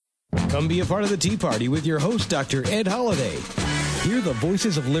Come be a part of the Tea Party with your host, Dr. Ed Holliday. Hear the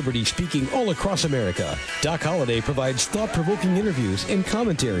voices of liberty speaking all across America. Doc Holliday provides thought-provoking interviews and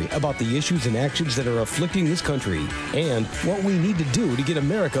commentary about the issues and actions that are afflicting this country and what we need to do to get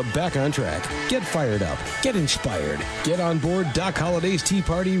America back on track. Get fired up. Get inspired. Get on board Doc Holliday's Tea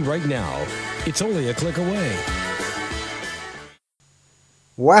Party right now. It's only a click away.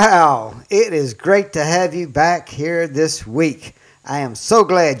 Wow, it is great to have you back here this week. I am so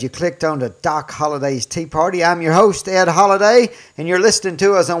glad you clicked on the Doc Holliday's Tea Party. I'm your host, Ed Holliday, and you're listening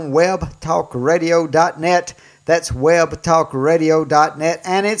to us on webtalkradio.net. That's webtalkradio.net,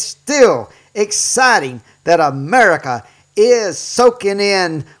 and it's still exciting that America is soaking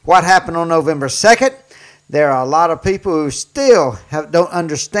in what happened on November 2nd. There are a lot of people who still don't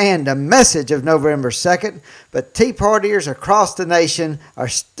understand the message of November 2nd, but Tea Partiers across the nation are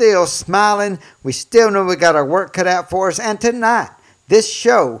still smiling. We still know we got our work cut out for us. And tonight, this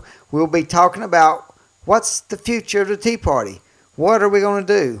show, we'll be talking about what's the future of the Tea Party. What are we going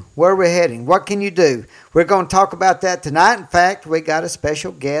to do? Where are we heading? What can you do? We're going to talk about that tonight. In fact, we got a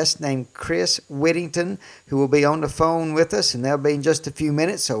special guest named Chris Whittington who will be on the phone with us, and they'll be in just a few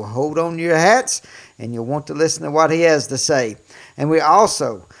minutes, so hold on to your hats, and you'll want to listen to what he has to say. And we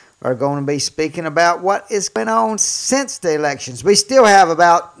also are going to be speaking about what is going on since the elections. We still have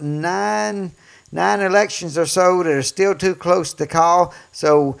about nine elections or so that are still too close to call,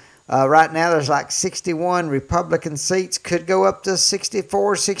 so right now there's like 61 Republican seats, could go up to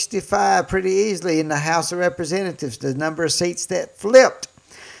 64, 65 pretty easily in the House of Representatives, the number of seats that flipped.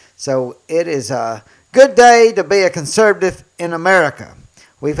 So it is a good day to be a conservative in America.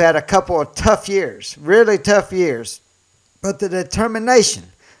 We've had a couple of tough years, really tough years, but the determination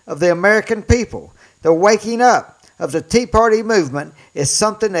of the American people, the waking up of the Tea Party movement is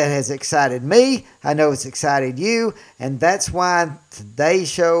something that has excited me. I know it's excited you, and that's why today's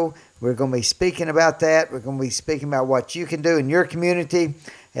show, we're going to be speaking about that. We're going to be speaking about what you can do in your community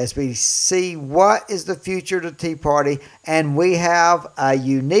as we see what is the future of the Tea Party, and we have a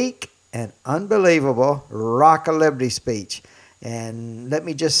unique and unbelievable Rock of Liberty speech. And let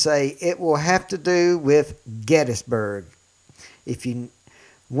me just say, it will have to do with Gettysburg.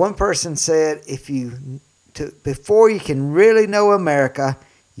 One person said, before you can really know America,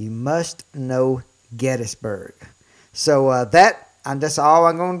 you must know Gettysburg. So that's all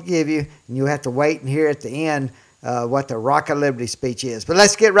I'm going to give you, and you'll have to wait and hear at the end what the Rock of Liberty speech is. But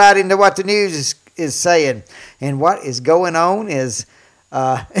let's get right into what the news is saying. And what is going on is,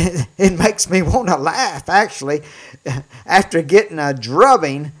 it makes me want to laugh, actually. After getting a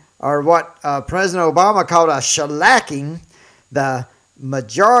drubbing, or what President Obama called a shellacking, the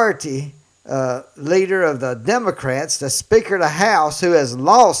majority leader of the Democrats, the Speaker of the House, who has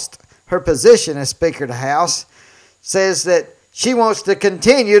lost her position as Speaker of the House, says that she wants to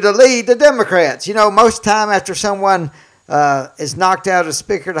continue to lead the Democrats. You know, most time after someone is knocked out of the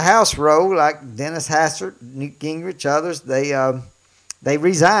Speaker of the House role, like Dennis Hastert, Newt Gingrich, others, they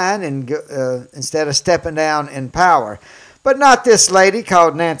resign and instead of stepping down in power. But not this lady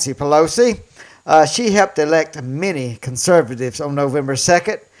called Nancy Pelosi. She helped elect many conservatives on November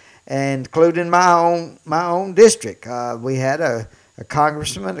 2nd, including my own district. We had a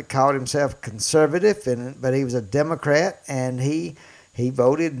congressman that called himself conservative, but he was a Democrat, and he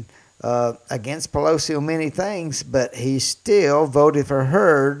voted against Pelosi on many things, but he still voted for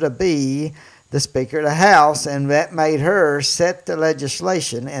her to be the Speaker of the House, and that made her set the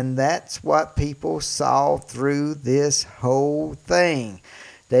legislation, and that's what people saw through this whole thing.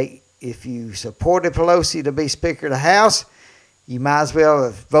 If you supported Pelosi to be Speaker of the House, you might as well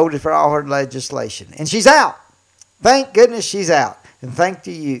have voted for all her legislation. And she's out. Thank goodness she's out. And thanks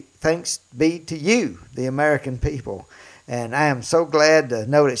be to you, the American people. And I am so glad to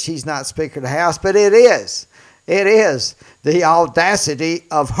know that she's not Speaker of the House, but it is the audacity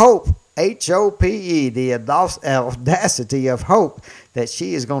of hope, H-O-P-E, the audacity of hope that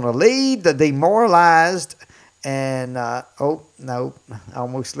she is going to lead the demoralized and, I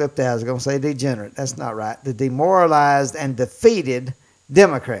almost slipped out. I was going to say degenerate. That's not right. The demoralized and defeated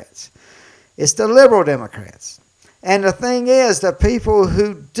Democrats. It's the liberal Democrats. And the thing is, the people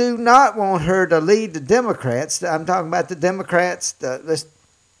who do not want her to lead the Democrats, I'm talking about the Democrats, the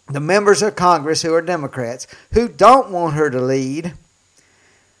members of Congress who are Democrats, who don't want her to lead,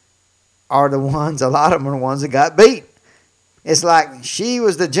 are the ones, a lot of them are the ones that got beat. It's like she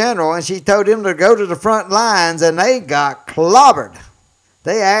was the general and she told them to go to the front lines, and they got clobbered.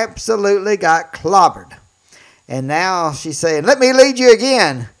 They absolutely got clobbered. And now she's saying, let me lead you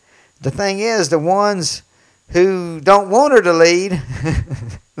again. The thing is, the ones who don't want her to lead,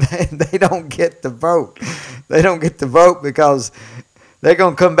 they don't get the vote. They don't get the vote because they're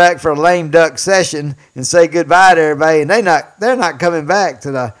going to come back for a lame duck session and say goodbye to everybody, and they're not coming back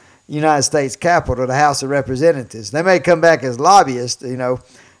to the United States Capitol, the House of Representatives. They may come back as lobbyists.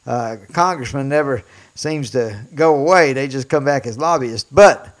 Congressman never seems to go away. They just come back as lobbyists.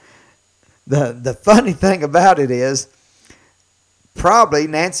 But the funny thing about it is, probably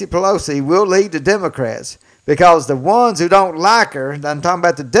Nancy Pelosi will lead the Democrats, because the ones who don't like her, I'm talking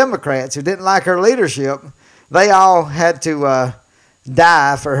about the Democrats who didn't like her leadership, they all had to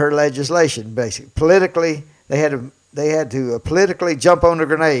die for her legislation. Basically, politically, they had to politically jump on the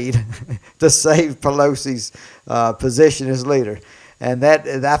grenade to save Pelosi's position as leader, and that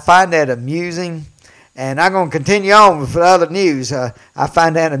I find that amusing. And I'm going to continue on with other news. I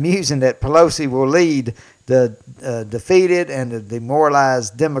find that amusing that Pelosi will lead the defeated and the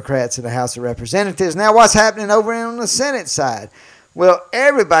demoralized Democrats in the House of Representatives. Now, what's happening over on the Senate side? Well,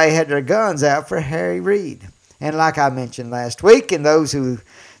 everybody had their guns out for Harry Reid. And like I mentioned last week, and those who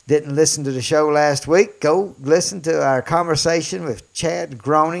didn't listen to the show last week, go listen to our conversation with Chad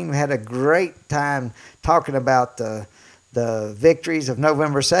Groening. We had a great time talking about the victories of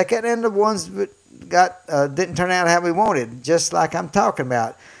November 2nd and the ones that didn't turn out how we wanted, just like I'm talking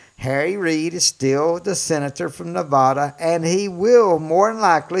about. Harry Reid is still the senator from Nevada, and he will more than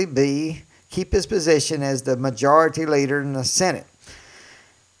likely keep his position as the majority leader in the Senate.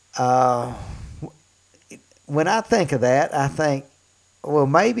 When I think of that, I think, well,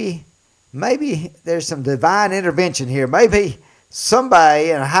 maybe there's some divine intervention here. Maybe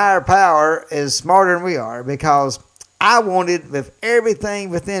somebody in a higher power is smarter than we are, because I wanted with everything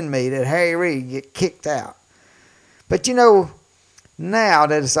within me that Harry Reid get kicked out. But now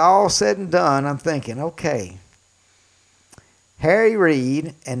that it's all said and done, I'm thinking, okay, Harry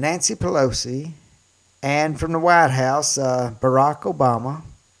Reid and Nancy Pelosi, and from the White House, Barack Obama,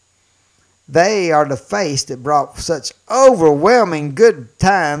 they are the face that brought such overwhelming good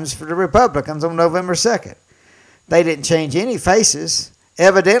times for the Republicans on November 2nd. They didn't change any faces.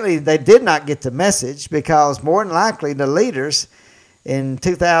 Evidently, they did not get the message, because more than likely the leaders in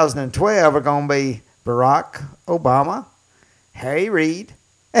 2012 are going to be Barack Obama, Harry Reid,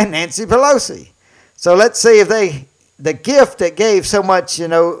 and Nancy Pelosi. So let's see if the gift that gave so much,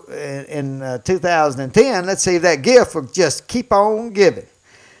 in 2010, let's see if that gift will just keep on giving.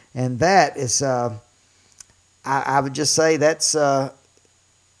 And that is, I would just say that's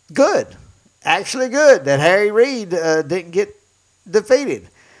good. Actually good that Harry Reid didn't get defeated.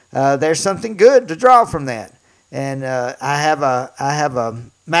 There's something good to draw from that. And I have a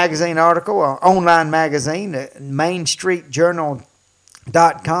magazine article, an online magazine,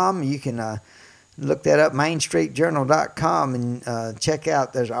 MainStreetJournal.com. You can look that up, MainStreetJournal.com, and check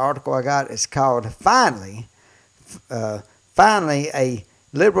out. There's an article I got. It's called "Finally a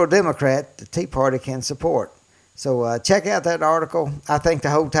Liberal Democrat the Tea Party Can Support." So check out that article. I think the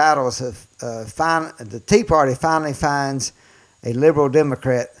whole title is "The Tea Party Finally Finds a Liberal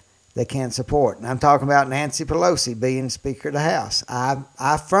Democrat They Can Support." And I'm talking about Nancy Pelosi being Speaker of the House.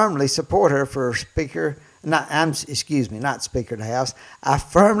 I firmly support her for Speaker, not Speaker of the House. I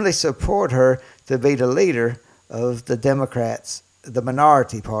firmly support her to be the leader of the Democrats, the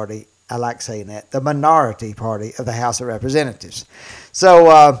minority party. I like saying that, the minority party of the House of Representatives.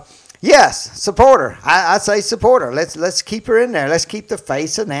 So, yes, support her. I'd say support her. Let's keep her in there. Let's keep the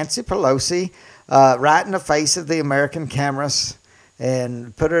face of Nancy Pelosi right in the face of the American cameras,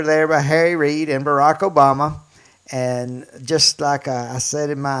 and put her there by Harry Reid and Barack Obama. And just like I said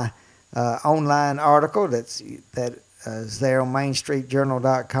in my online article that is there on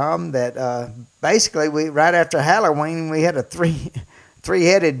MainStreetJournal.com, that basically right after Halloween we had a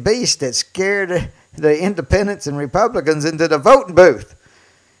three-headed beast that scared the independents and Republicans into the voting booth.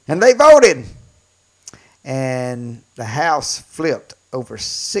 And they voted. And the House flipped over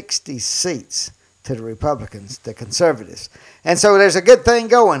 60 seats to the Republicans, the conservatives. And so there's a good thing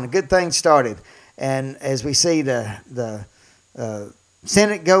going, a good thing started. And as we see the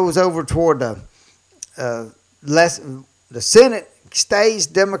Senate goes over toward the Senate stays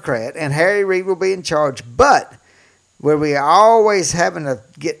Democrat, and Harry Reid will be in charge. But where we are always having to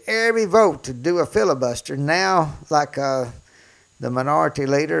get every vote to do a filibuster, now, like the minority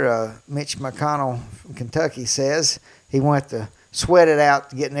leader, Mitch McConnell from Kentucky, says, he wants to sweat it out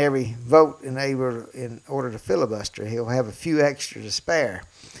getting every vote in order to filibuster. He'll have a few extra to spare.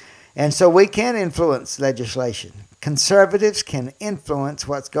 And so we can influence legislation. Conservatives can influence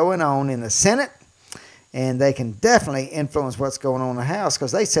what's going on in the Senate, and they can definitely influence what's going on in the House,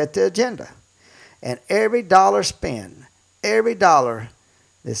 because they set the agenda. And every dollar spent, every dollar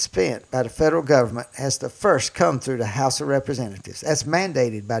that's spent by the federal government has to first come through the House of Representatives. That's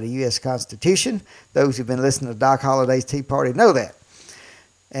mandated by the U.S. Constitution. Those who've been listening to Doc Holliday's Tea Party know that.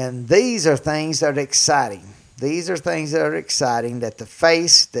 And these are things that are exciting. These are things that are exciting, that the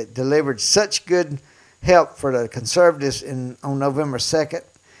face that delivered such good help for the conservatives on November 2nd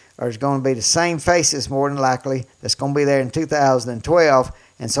is going to be the same faces, more than likely, that's going to be there in 2012.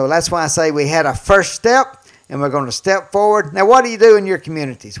 And so that's why I say we had a first step, and we're going to step forward. Now, what do you do in your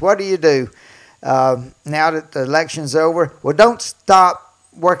communities? What do you do now that the election's over? Well, don't stop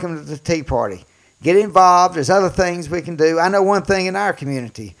working with the Tea Party. Get involved. There's other things we can do. I know one thing in our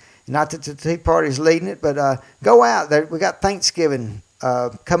community, not that the Tea Party is leading it, but go out there. We got Thanksgiving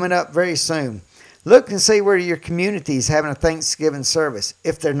coming up very soon. Look and see where your community is having a Thanksgiving service.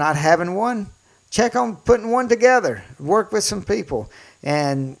 If they're not having one, check on putting one together. Work with some people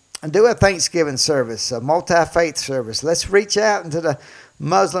and do a Thanksgiving service, a multi-faith service. Let's reach out into the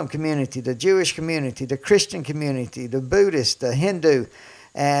Muslim community, the Jewish community, the Christian community, the Buddhist, the Hindu,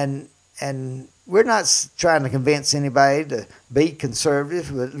 and we're not trying to convince anybody to be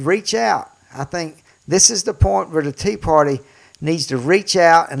conservative, but reach out. I think this is the point where the Tea Party needs to reach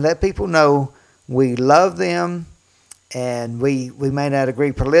out and let people know we love them, and we may not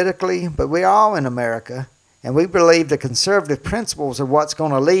agree politically, but we're all in America, and we believe the conservative principles are what's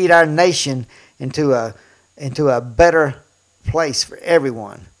going to lead our nation into a better place for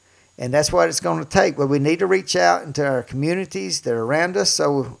everyone. And that's what it's going to take. But we need to reach out into our communities that are around us.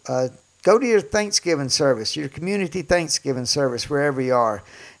 So go to your Thanksgiving service, your community Thanksgiving service, wherever you are.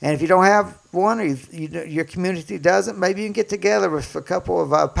 And if you don't have one, or your community doesn't, maybe you can get together with a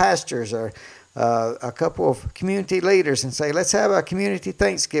couple of pastors or a couple of community leaders and say, let's have a community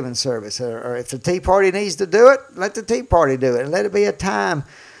Thanksgiving service. Or if the Tea Party needs to do it, let the Tea Party do it. And let it be a time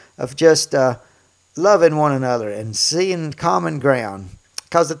of just loving one another and seeing common ground.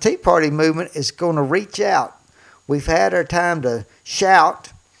 Because the Tea Party movement is going to reach out. We've had our time to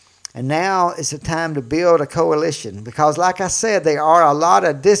shout, and now it's the time to build a coalition. Because like I said, there are a lot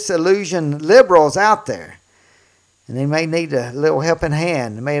of disillusioned liberals out there. And they may need a little helping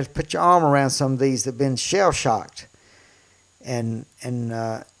hand. They may have to put your arm around some of these that have been shell-shocked. And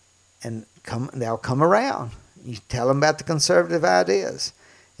they'll come around. You tell them about the conservative ideas.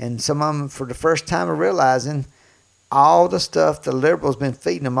 And some of them, for the first time, are realizing all the stuff the liberals been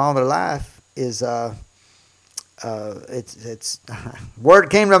feeding them all their life is it's word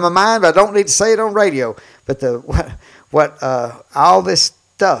came to my mind, but I don't need to say it on radio. But all this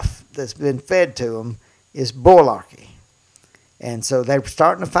stuff that's been fed to them is bullarchy, and so they're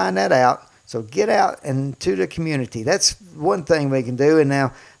starting to find that out. So get out into the community. That's one thing we can do. And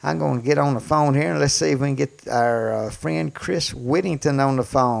now I'm going to get on the phone here, and let's see if we can get our friend Chris Whittington on the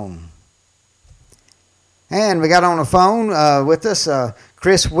phone. And we got on the phone with us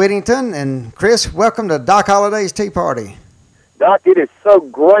Chris Whittington. And Chris, welcome to Doc Holliday's Tea Party. Doc, it is so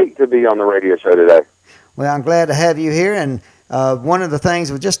great to be on the radio show today. Well, I'm glad to have you here. And one of the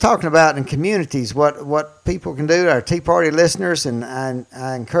things we're just talking about in communities, what people can do, our Tea Party listeners, and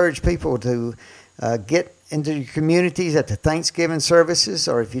I encourage people to get into your communities at the Thanksgiving services,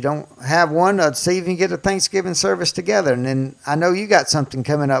 or if you don't have one, see if you can get a Thanksgiving service together. And then I know you got something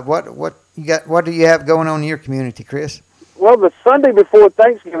coming up. What you got? What do you have going on in your community, Chris? Well, the Sunday before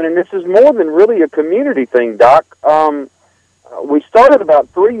Thanksgiving, and this is more than really a community thing, Doc. We started about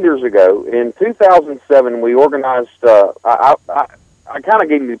 3 years ago. In 2007, we organized. I kind of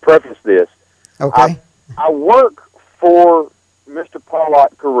gave you to preface this. Okay. I work for Mr. Paul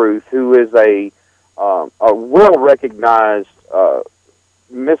Ott Carruth, who is a well-recognized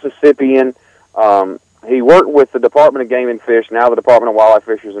Mississippian. He worked with the Department of Game and Fish, now the Department of Wildlife,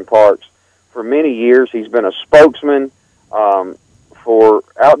 Fisheries, and Parks, for many years. He's been a spokesman for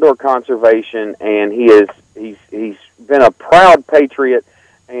outdoor conservation, and he's been a proud patriot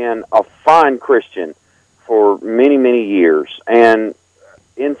and a fine Christian for many, many years. And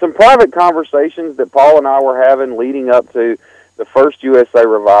in some private conversations that Paul and I were having leading up to the first USA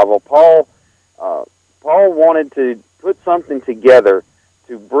revival, Paul wanted to put something together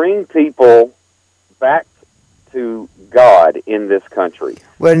to bring people back to God in this country.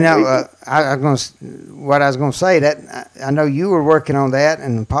 Well, now, what I was going to say, that I know you were working on that,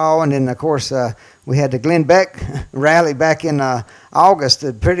 and Paul, and then, of course, we had the Glenn Beck rally back in August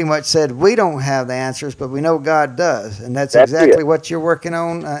that pretty much said, we don't have the answers, but we know God does. And that's exactly what you're working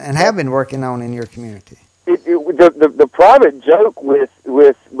on and have been working on in your community. The private joke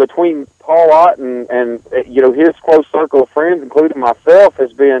between Paul Ott and his close circle of friends, including myself,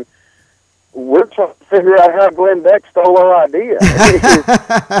 has been, we're trying to figure out how Glenn Beck stole our idea.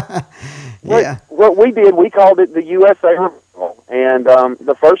 What we did, we called it the USA Revival. And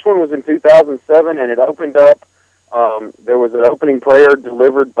the first one was in 2007, and it opened up. There was an opening prayer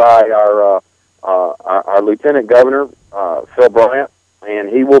delivered by our Lieutenant Governor, Phil Bryant. and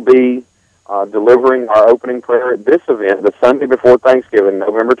he will be delivering our opening prayer at this event, the Sunday before Thanksgiving,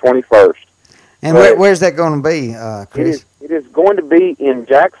 November 21st. And where's that going to be, Chris? It is going to be in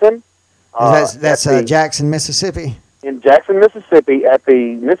Jackson. That's Jackson, Mississippi? In Jackson, Mississippi, at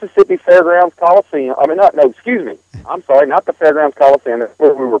the Mississippi Fairgrounds Coliseum. Excuse me. I'm sorry, not the Fairgrounds Coliseum. That's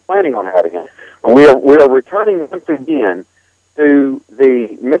where we were planning on having it. We are returning once again to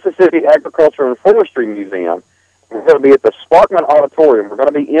the Mississippi Agriculture and Forestry Museum. We're going to be at the Sparkman Auditorium. We're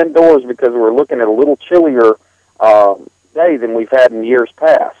going to be indoors because we're looking at a little chillier day than we've had in years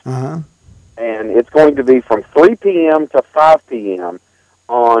past. Uh-huh. And it's going to be from 3 p.m. to 5 p.m.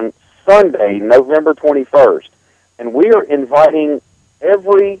 on Sunday, November 21st. And we are inviting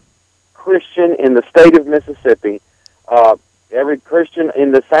every Christian in the state of Mississippi, every Christian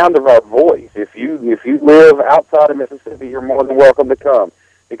in the sound of our voice. If you live outside of Mississippi, you're more than welcome to come,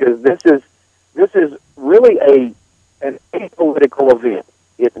 because this is really an apolitical event.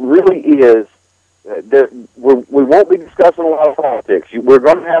 It really is. We won't be discussing a lot of politics. We're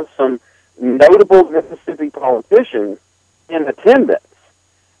going to have some notable Mississippi politicians in attendance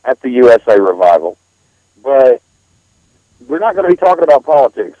at the USA Revival, but we're not going to be talking about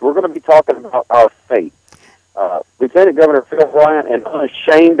politics. We're going to be talking about our faith. Lieutenant Governor Phil Bryant, an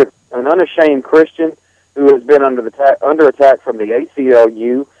unashamed Christian who has been under attack from the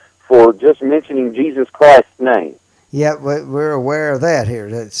ACLU for just mentioning Jesus Christ's name. Yeah, we're aware of that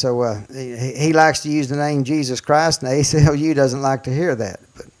here. So he likes to use the name Jesus Christ, and the ACLU doesn't like to hear that.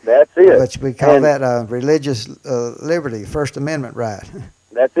 But that's it. But we call that religious liberty, First Amendment right.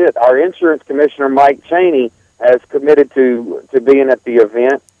 That's it. Our insurance commissioner, Mike Cheney, has committed to being at the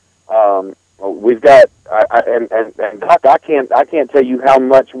event. We've got, and Doc, I can't tell you how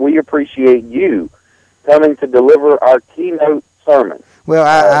much we appreciate you coming to deliver our keynote sermon. Well,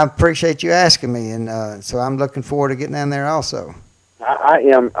 I appreciate you asking me, and so I'm looking forward to getting down there also. I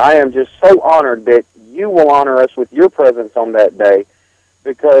am just so honored that you will honor us with your presence on that day,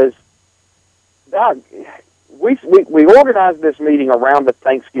 because, Doc, we organized this meeting around the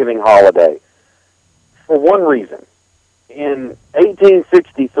Thanksgiving holiday for one reason. In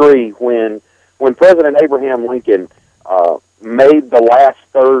 1863, when President Abraham Lincoln made the last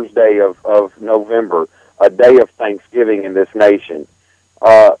Thursday of November a day of Thanksgiving in this nation,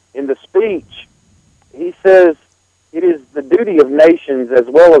 in the speech, he says, "It is the duty of nations as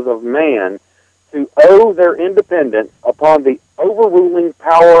well as of man to owe their independence upon the overruling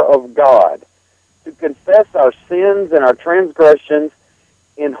power of God, to confess our sins and our transgressions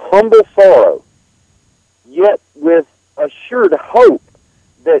in humble sorrow, yet with assured hope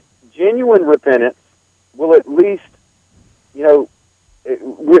that genuine repentance will at least, with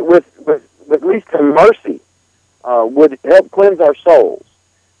at least mercy, would help cleanse our souls."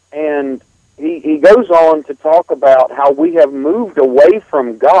 And he goes on to talk about how we have moved away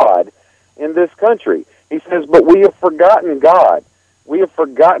from God in this country. He says, "But we have forgotten God. We have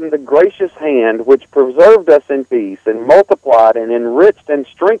forgotten the gracious hand which preserved us in peace and multiplied and enriched and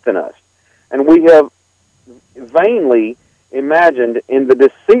strengthened us. And we have vainly imagined in the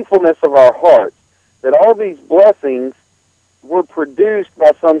deceitfulness of our hearts that all these blessings were produced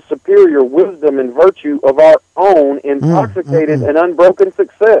by some superior wisdom and virtue of our own intoxicated and unbroken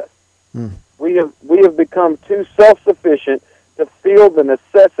success. We have become too self-sufficient to feel the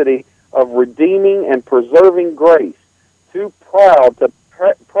necessity of redeeming and preserving grace, too proud to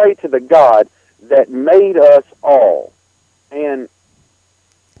pray to the God that made us all." And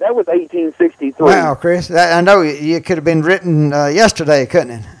that was 1863. Wow, Chris. I know it could have been written yesterday,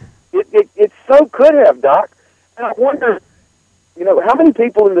 couldn't it? It so could have, Doc. And I wonder, how many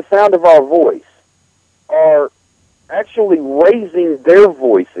people in the sound of our voice are actually raising their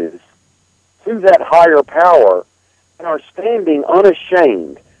voices to that higher power and are standing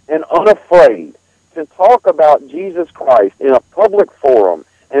unashamed and unafraid to talk about Jesus Christ in a public forum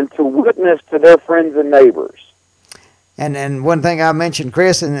and to witness to their friends and neighbors. And one thing I mentioned,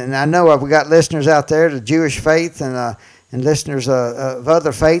 Chris, and I know we got listeners out there, the Jewish faith and listeners of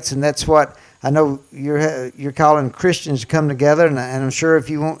other faiths, and that's what I know you're calling Christians to come together. And I'm sure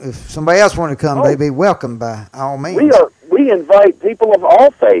if somebody else wanted to come, they'd be welcome by all means. We invite people of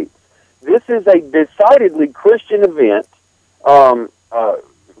all faiths. This is a decidedly Christian event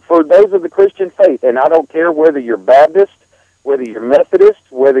for those of the Christian faith, and I don't care whether you're Baptist, whether you're Methodist,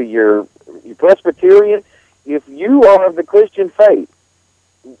 whether you're Presbyterian. If you are of the Christian faith,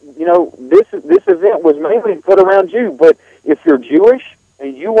 this event was mainly put around you. But if you're Jewish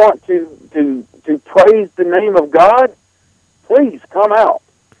and you want to praise the name of God, please come out.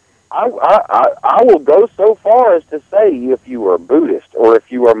 I will go so far as to say, if you are Buddhist or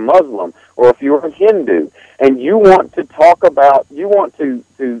if you are Muslim or if you're a Hindu, and you want to talk about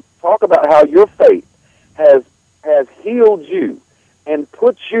how your faith has healed you and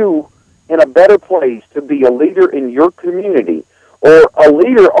put you in a better place to be a leader in your community, or a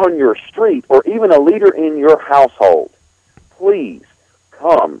leader on your street, or even a leader in your household, please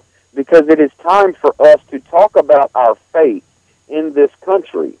come, because it is time for us to talk about our faith in this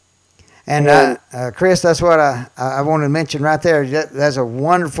country. And Chris, that's what I wanted to mention right there. That's a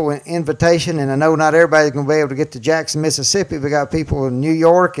wonderful invitation, and I know not everybody's going to be able to get to Jackson, Mississippi. We got people in New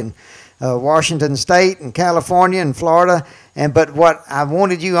York and Washington State and California and Florida. But what I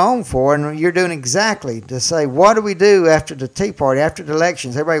wanted you on for, and you're doing exactly, to say, what do we do after the Tea Party, after the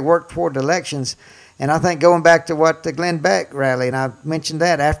elections? Everybody worked toward the elections. And I think going back to what the Glenn Beck rally, and I mentioned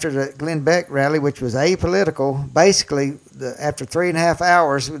that after the Glenn Beck rally, which was apolitical, basically after 3.5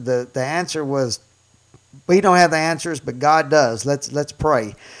 hours, the answer was, we don't have the answers, but God does. Let's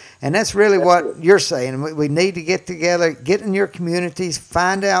pray. And that's really what you're saying. We need to get together, get in your communities,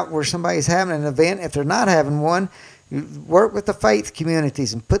 find out where somebody's having an event. If they're not having one, work with the faith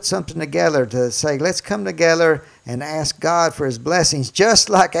communities and put something together to say, let's come together and ask God for his blessings, just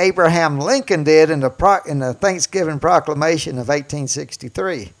like Abraham Lincoln did in the Thanksgiving Proclamation of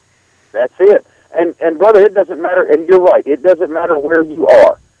 1863. That's it. And brother, it doesn't matter, and you're right, it doesn't matter where you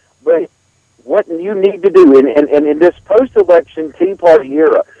are, but what you need to do, and in this post-election Tea Party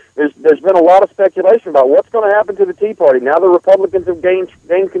era, there's been a lot of speculation about what's going to happen to the Tea Party. Now the Republicans have gained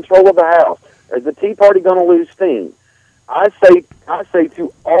control of the House. Is the Tea Party going to lose steam? I say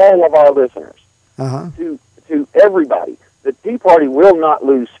to all of our listeners, to everybody, the Tea Party will not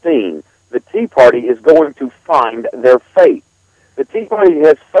lose steam. The Tea Party is going to find their faith. The Tea Party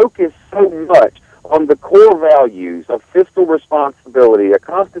has focused so much on the core values of fiscal responsibility, a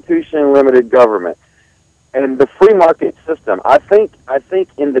constitution and limited government, and the free market system. I think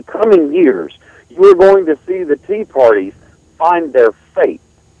in the coming years, you are going to see the Tea Parties find their faith,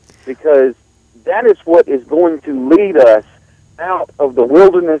 because that is what is going to lead us out of the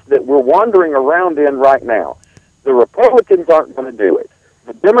wilderness that we're wandering around in right now. The Republicans aren't going to do it.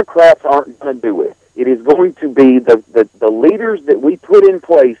 The Democrats aren't going to do it. It is going to be the leaders that we put in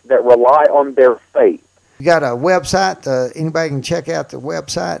place that rely on their faith. You got a website? Anybody can check out the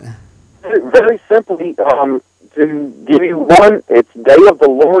website? Very simply, to give you one, it's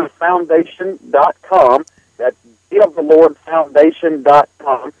dayoftheLordFoundation.com. That's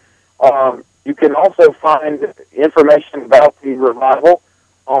dayoftheLordFoundation.com. You can also find information about the revival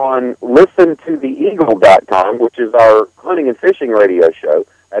on listentotheeagle.com, which is our hunting and fishing radio show.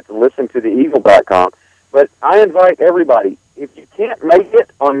 That's listentotheeagle.com. But I invite everybody, if you can't make it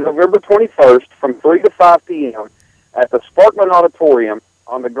on November 21st from 3 to 5 p.m. at the Sparkman Auditorium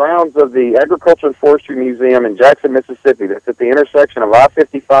on the grounds of the Agriculture and Forestry Museum in Jackson, Mississippi, that's at the intersection of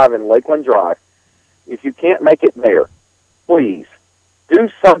I-55 and Lakeland Drive, if you can't make it there, please do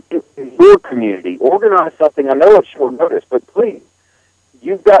something in your community. Organize something. I know it's short notice, but please,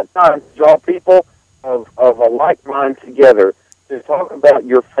 you've got time to draw people of a like mind together to talk about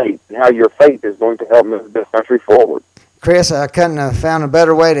your faith and how your faith is going to help move this country forward. Chris, I couldn't have found a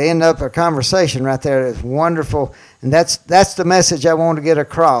better way to end up a conversation right there. It's wonderful. And that's the message I want to get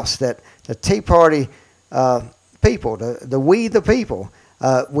across, that the Tea Party people, the people,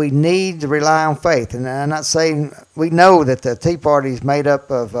 we need to rely on faith. And I'm not saying, we know that the Tea Party is made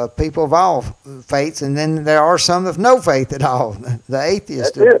up of people of all faiths, and then there are some of no faith at all, the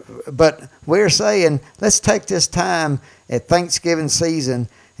atheists. But we're saying, let's take this time at Thanksgiving season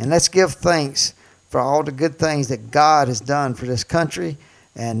and let's give thanks for all the good things that God has done for this country,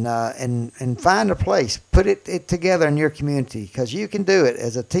 and find a place, put it together in your community, because you can do it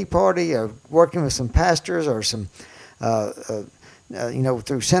as a Tea Party, or working with some pastors, or some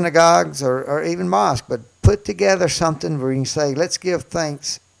through synagogues or even mosques, but put together something where you can say, let's give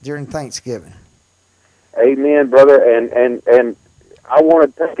thanks during Thanksgiving. Amen, brother. And I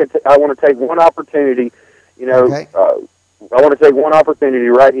want to take one opportunity, Okay. I want to take one opportunity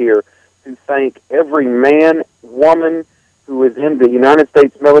right here to thank every man, woman who is in the United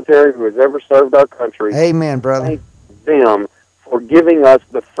States military, who has ever served our country. Amen, brother. Thank them for giving us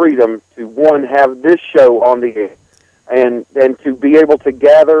the freedom to, one, have this show on the air, and to be able to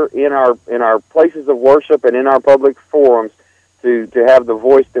gather in our places of worship and in our public forums to have the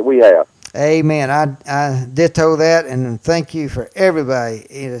voice that we have. Amen. I ditto that, and thank you for everybody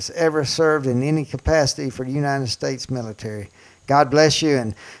that has ever served in any capacity for the United States military. God bless you.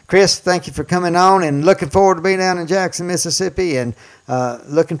 And Chris, thank you for coming on, and looking forward to being down in Jackson, Mississippi, and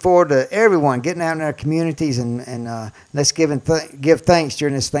looking forward to everyone getting out in our communities, and let's give thanks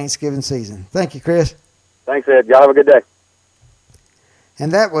during this Thanksgiving season. Thank you, Chris. Thanks, Ed. Y'all have a good day.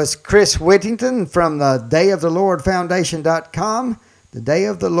 And that was Chris Whittington from the dayoftheLordFoundation.com,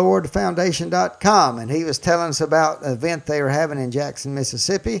 thedayoftheLordFoundation.com. And he was telling us about an event they were having in Jackson,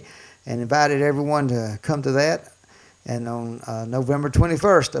 Mississippi, and invited everyone to come to that. And on November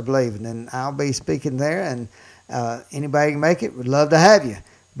 21st, I believe. And then I'll be speaking there, and anybody can make it, would love to have you.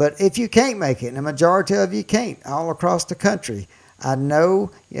 But if you can't make it, and the majority of you can't, all across the country, I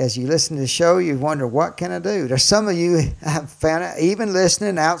know as you listen to the show, you wonder, what can I do? There's some of you I've found out, even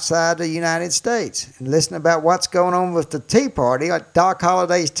listening outside the United States, and listening about what's going on with the Tea Party, like Doc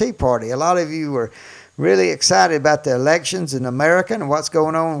Holliday's Tea Party. A lot of you were really excited about the elections in America and what's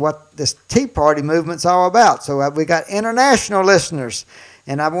going on, what this Tea Party movement's all about. So we got international listeners,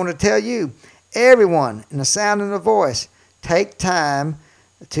 and I want to tell you, everyone in the sound of the voice, take time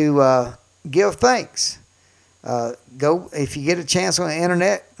to give thanks. Go, if you get a chance on the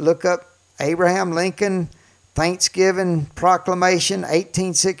internet, look up Abraham Lincoln Thanksgiving Proclamation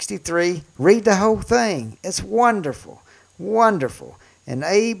 1863. Read the whole thing. It's wonderful, wonderful. And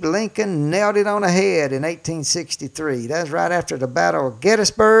Abe Lincoln nailed it on the head in 1863. That was right after the Battle of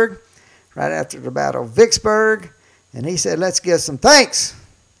Gettysburg, right after the Battle of Vicksburg. And he said, let's give some thanks.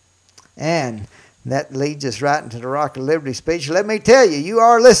 And that leads us right into the Rock of Liberty speech. Let me tell you, you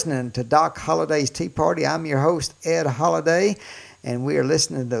are listening to Doc Holliday's Tea Party. I'm your host, Ed Holliday, and you're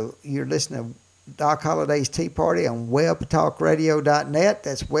listening to Doc Holliday's Tea Party on webtalkradio.net.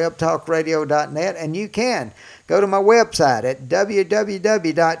 That's webtalkradio.net, and you can go to my website at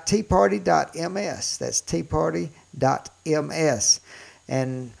www.teaparty.ms. That's teaparty.ms.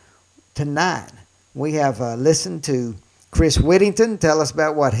 And tonight we have listened to Chris Whittington tell us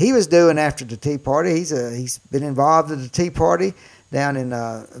about what he was doing after the Tea Party. He's been involved in the Tea Party down in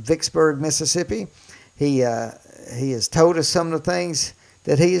Vicksburg, Mississippi. He has told us some of the things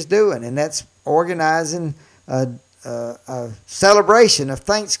that he is doing, and that's organizing a celebration of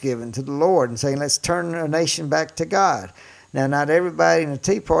Thanksgiving to the Lord and saying, let's turn our nation back to God. Now, not everybody in the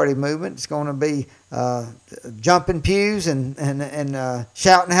Tea Party movement is going to be jumping pews and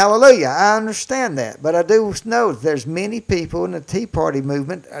shouting hallelujah. I understand that. But I do know there's many people in the Tea Party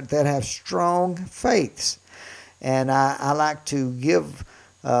movement that have strong faiths. And I like to give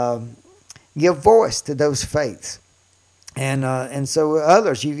voice to those faiths. And so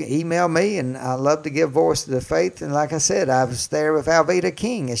others, you email me, and I love to give voice to the faith. And like I said, I was there with Alveda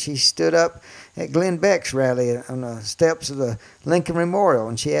King as she stood up at Glenn Beck's rally on the steps of the Lincoln Memorial,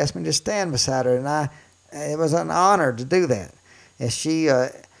 and she asked me to stand beside her, and it was an honor to do that. As she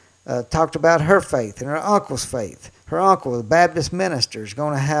talked about her faith and her uncle's faith. Her uncle, the Baptist minister, is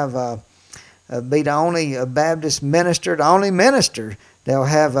going to have be the only Baptist minister, the only minister that'll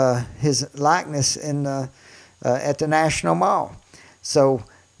have his likeness in at the National Mall. So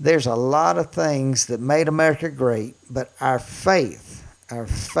there's a lot of things that made America great, but our faith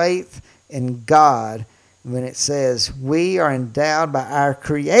in God, when it says we are endowed by our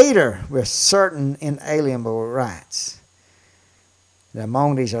Creator with certain inalienable rights. And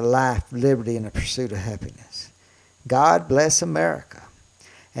among these are life, liberty, and the pursuit of happiness. God bless America.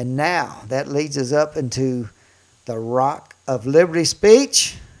 And now that leads us up into the Rock of Liberty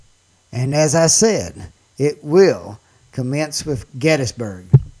speech. And as I said, it will commence with Gettysburg.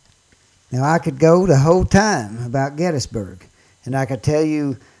 Now, I could go the whole time about Gettysburg, and I could tell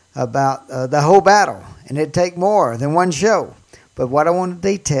you about the whole battle, and it'd take more than one show. But what I want to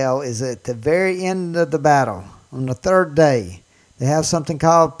detail is at the very end of the battle, on the third day, they have something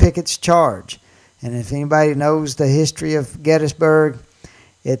called Pickett's Charge. And if anybody knows the history of Gettysburg,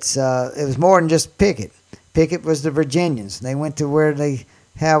 it was more than just Pickett. Pickett was the Virginians. They went to where they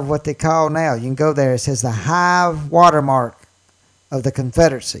have what they call now, you can go there, it says the high watermark of the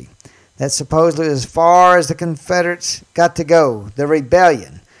Confederacy. That's supposedly as far as the Confederates got to go, the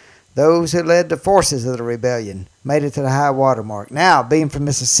rebellion. Those who led the forces of the rebellion made it to the high watermark. Now, being from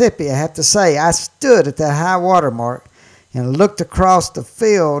Mississippi, I have to say, I stood at that high watermark and looked across the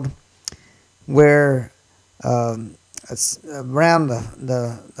field where around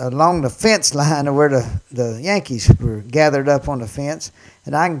along the fence line of where the Yankees were gathered up on the fence.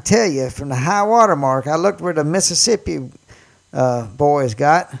 And I can tell you, from the high water mark, I looked where the Mississippi boys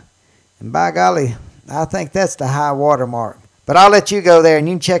got, and by golly, I think that's the high water mark. But I'll let you go there and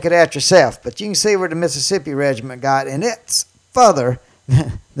you can check it out yourself. But you can see where the Mississippi regiment got, and it's further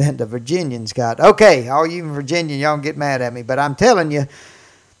than the Virginians got. Okay, all you Virginians, y'all can get mad at me, but I'm telling you,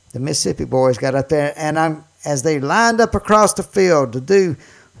 the Mississippi boys got up there, and as they lined up across the field to do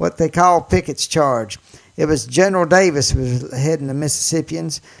what they call Pickett's Charge, it was General Davis who was heading the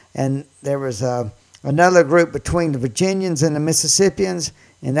Mississippians, and there was another group between the Virginians and the Mississippians,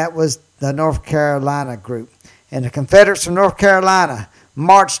 and that was the North Carolina group. And the Confederates from North Carolina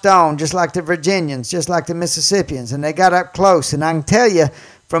marched on just like the Virginians, just like the Mississippians, and they got up close. And I can tell you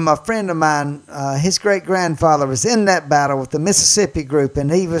from a friend of mine, his great-grandfather was in that battle with the Mississippi group,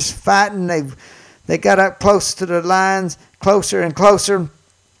 and he was fighting. They got up close to the lines, closer and closer,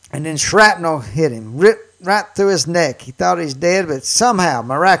 and then shrapnel hit him, ripped right through his neck. He thought he was dead, but somehow,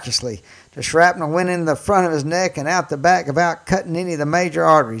 miraculously, the shrapnel went in the front of his neck and out the back without cutting any of the major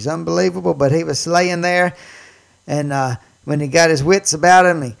arteries. Unbelievable, but he was laying there, and when he got his wits about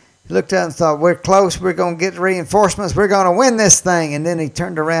him, he looked up and thought, we're close, we're going to get reinforcements, we're going to win this thing. And then he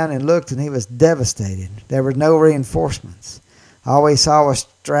turned around and looked, and he was devastated. There were no reinforcements. All he saw was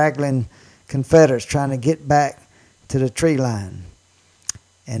straggling Confederates trying to get back to the tree line.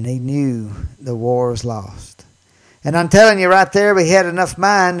 And he knew the war was lost. And I'm telling you right there, he had enough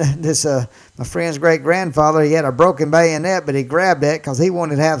mind. This my friend's great-grandfather, he had a broken bayonet, but he grabbed that because he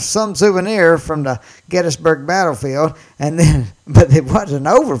wanted to have some souvenir from the Gettysburg battlefield. And then, but it wasn't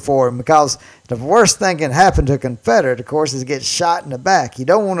over for him, because the worst thing can happen to a Confederate, of course, is get shot in the back. You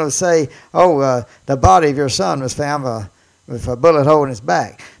don't want to say, the body of your son was found with a bullet hole in his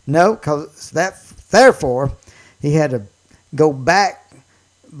back. No, because therefore, he had to go back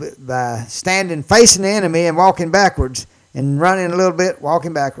by standing facing the enemy and walking backwards and running a little bit,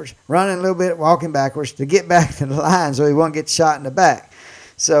 walking backwards, running a little bit, walking backwards to get back to the line so he won't get shot in the back.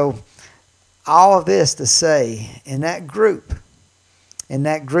 So all of this to say, in that group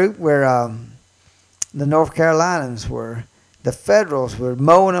where the North Carolinians were, the Federals were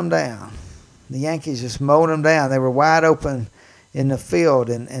mowing them down. The Yankees just mowing them down. They were wide open in the field,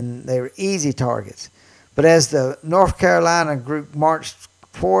 and they were easy targets. But as the North Carolina group marched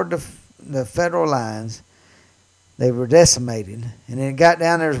toward the Federal lines, they were decimated. And then it got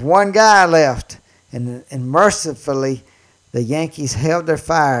down, there was one guy left. And mercifully, the Yankees held their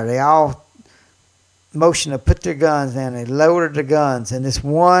fire. They all motioned to put their guns down. They loaded the guns. And this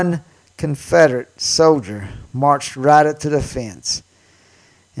one Confederate soldier marched right up to the fence.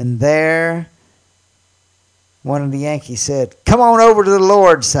 And there, one of the Yankees said, "Come on over to the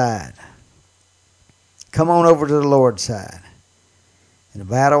Lord's side. Come on over to the Lord's side." And the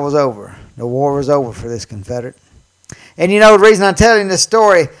battle was over. The war was over for this Confederate. And you know the reason I'm telling this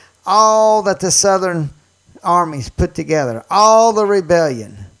story, all that the Southern armies put together, all the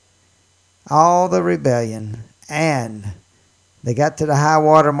rebellion, and they got to the high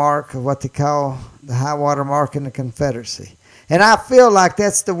water mark of what they call the high water mark in the Confederacy. And I feel like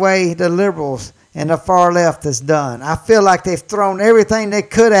that's the way the liberals and the far left has done. I feel like they've thrown everything they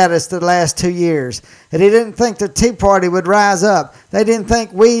could at us the last 2 years. And they didn't think the Tea Party would rise up. They didn't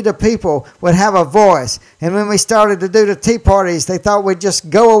think we, the people, would have a voice. And when we started to do the Tea Parties, they thought we'd just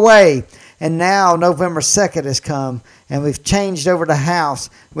go away. And now November 2nd has come, and we've changed over the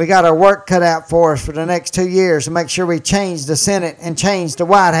House. We got our work cut out for us for the next 2 years to make sure we change the Senate and change the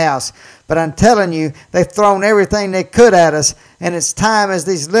White House. But I'm telling you, they've thrown everything they could at us, and it's time, as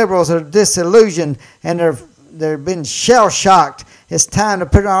these liberals are disillusioned and they're been shell-shocked, it's time to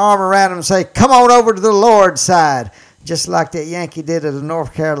put our arm around them and say, "Come on over to the Lord's side," just like that Yankee did to the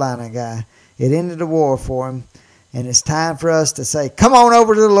North Carolina guy. It ended the war for him. And it's time for us to say, "Come on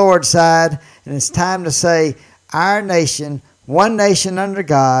over to the Lord's side." And it's time to say, our nation, one nation under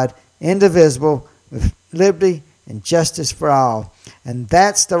God, indivisible, with liberty and justice for all. And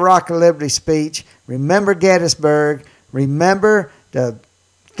that's the Rock of Liberty speech. Remember Gettysburg. Remember to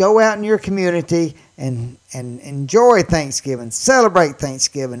go out in your community and enjoy Thanksgiving. Celebrate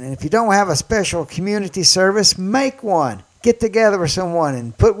Thanksgiving. And if you don't have a special community service, make one. Get together with someone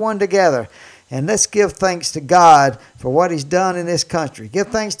and put one together. And let's give thanks to God for what He's done in this country. Give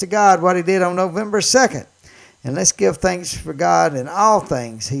thanks to God what He did on November 2nd. And let's give thanks for God in all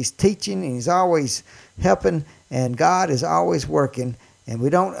things. He's teaching and He's always helping. And God is always working. And we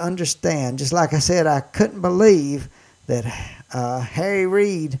don't understand. Just like I said, I couldn't believe that Harry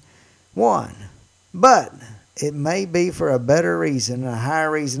Reid won. But it may be for a better reason, a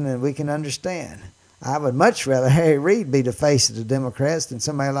higher reason than we can understand. I would much rather Harry Reid be the face of the Democrats than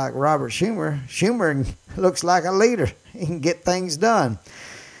somebody like Robert Schumer. Schumer looks like a leader. He can get things done.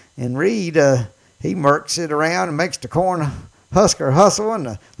 And Reid, he murks it around and makes the corn husker hustle and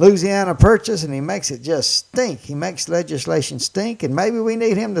the Louisiana Purchase, and he makes it just stink. He makes legislation stink, and maybe we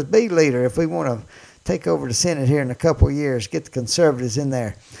need him to be leader if we want to take over the Senate here in a couple of years, get the conservatives in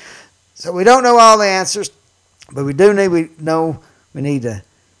there. So we don't know all the answers, but we need to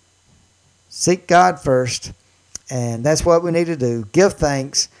seek God first, and that's what we need to do. Give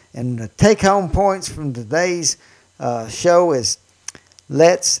thanks. And the take-home points from today's show is,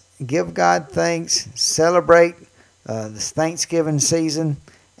 let's give God thanks, celebrate this Thanksgiving season,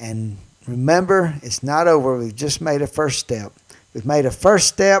 and remember, it's not over. We've just made a first step. We've made a first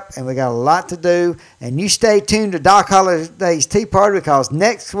step, and we got a lot to do. And you stay tuned to Doc Holliday's Tea Party, because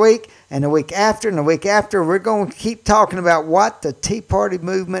next week and the week after and the week after, we're going to keep talking about what the Tea Party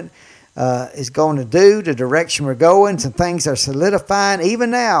movement is going to do, the direction we're going. Some things are solidifying.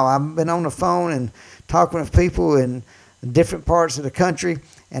 Even now, I've been on the phone and talking with people in different parts of the country,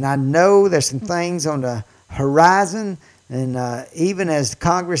 and I know there's some things on the horizon. And even as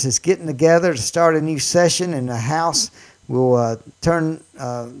Congress is getting together to start a new session in the House, we'll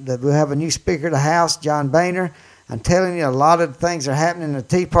have a new Speaker of the House, John Boehner. I'm telling you, a lot of things are happening in the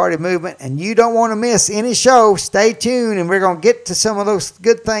Tea Party movement, and you don't want to miss any show. Stay tuned, and we're going to get to some of those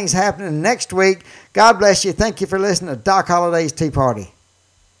good things happening next week. God bless you. Thank you for listening to Doc Holliday's Tea Party.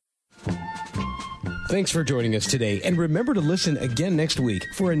 Thanks for joining us today, and remember to listen again next week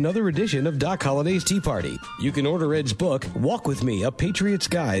for another edition of Doc Holliday's Tea Party. You can order Ed's book, Walk With Me, A Patriot's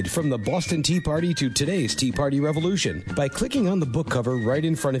Guide from the Boston Tea Party to today's Tea Party Revolution, by clicking on the book cover right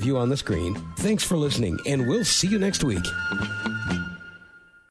in front of you on the screen. Thanks for listening, and we'll see you next week.